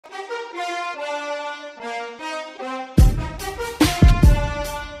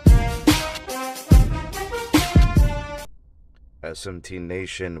SMT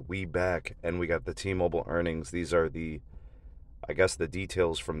Nation, we back, and we got the T-Mobile earnings. These are the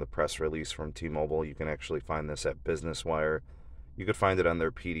details from the press release from T-Mobile. You can actually find this at Business Wire. You could find it on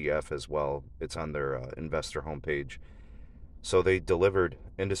their PDF as well. It's on their investor homepage. So they delivered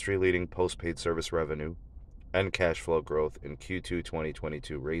industry-leading postpaid service revenue and cash flow growth in Q2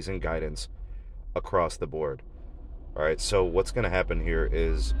 2022, raising guidance across the board. All right, so what's going to happen here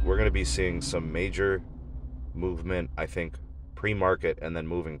is we're going to be seeing some major movement, I think, pre-market and then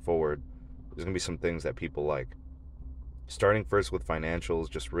moving forward. There's going to be some things that people like. Starting first with financials,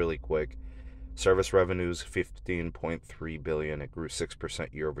 just really quick. Service revenues, $15.3 billion. It grew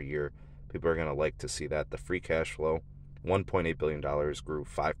 6% year over year. People are going to like to see that. The free cash flow, $1.8 billion, grew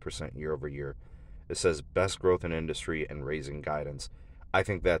 5% year over year. It says best growth in industry and raising guidance. I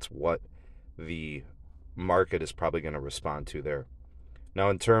think that's what the market is probably going to respond to there. Now,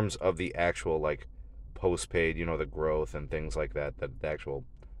 in terms of the actual postpaid, the growth and things like that, the actual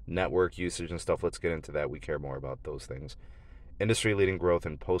network usage and stuff, let's get into that. We care more about those things. Industry-leading growth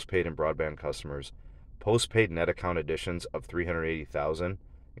in postpaid and broadband customers. Postpaid net account additions of 380,000,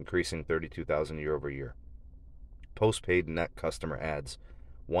 increasing 32,000 year over year. Postpaid net customer adds,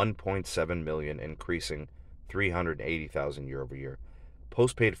 1.7 million, increasing 380,000 year over year.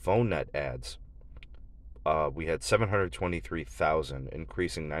 Postpaid phone net adds, we had 723,000,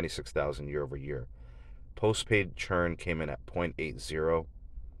 increasing 96,000 year over year. Postpaid churn came in at 0.80.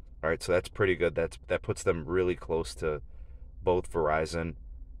 All right, so that's pretty good. That puts them really close to both Verizon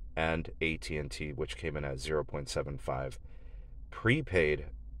and AT&T, which came in at 0.75. Prepaid,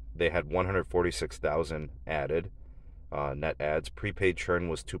 they had 146,000 added net adds. Prepaid churn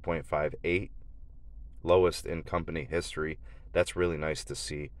was 2.58, lowest in company history. That's really nice to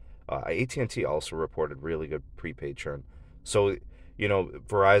see. AT&T also reported really good prepaid churn. So,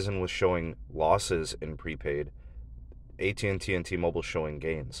 Verizon was showing losses in prepaid. AT&T and T-Mobile showing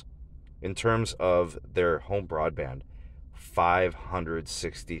gains. In terms of their home broadband,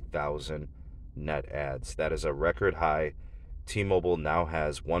 560,000 net adds. That is a record high. T-Mobile now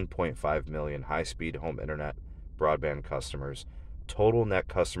has 1.5 million high-speed home internet broadband customers. Total net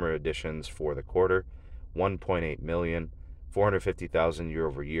customer additions for the quarter, 1.8 million, 450,000 year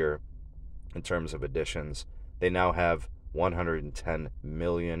over year in terms of additions. They now have 110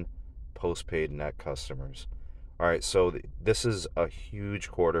 million postpaid net customers. All right, so this is a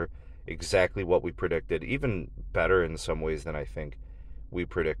huge quarter, exactly what we predicted, even better in some ways than I think we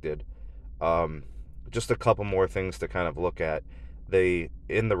predicted. Just a couple more things to kind of look at. In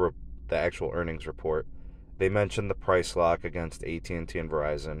the actual earnings report, they mentioned the price lock against AT&T and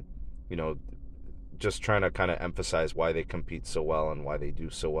Verizon, just trying to kind of emphasize why they compete so well and why they do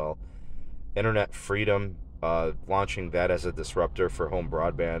so well. Internet freedom, launching that as a disruptor for home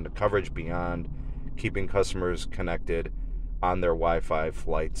broadband, coverage beyond, keeping customers connected on their Wi-Fi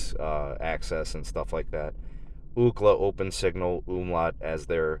flights, access and stuff like that. Ookla Open Signal Umlaut as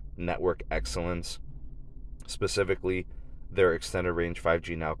their network excellence, specifically their extended range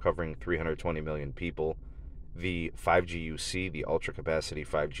 5G now covering 320 million people. The 5G UC, the ultra capacity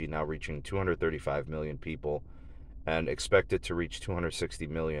 5G, now reaching 235 million people and expected to reach 260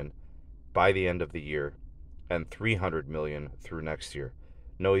 million by the end of the year and 300 million through next year.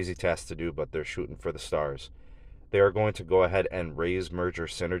 No easy task to do, but they're shooting for the stars. They are going to go ahead and raise merger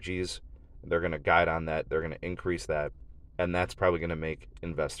synergies. They're going to guide on that. They're going to increase that. And that's probably going to make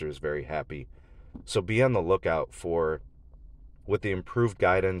investors very happy. So be on the lookout for, with the improved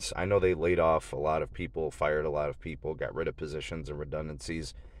guidance, I know they laid off a lot of people, fired a lot of people, got rid of positions and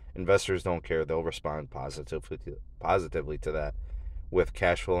redundancies. Investors don't care. They'll respond positively to that with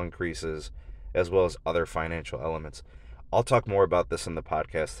cash flow increases as well as other financial elements. I'll talk more about this in the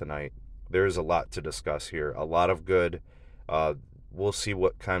podcast tonight. There's a lot to discuss here, a lot of good. We'll see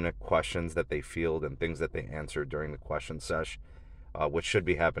what kind of questions that they field and things that they answer during the question sesh, which should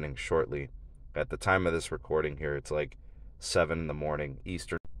be happening shortly. At the time of this recording here, it's like 7 a.m.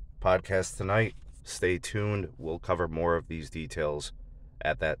 Eastern. Podcast tonight. Stay tuned. We'll cover more of these details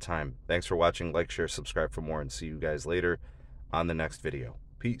at that time. Thanks for watching. Like, share, subscribe for more, and see you guys later on the next video.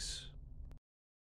 Peace.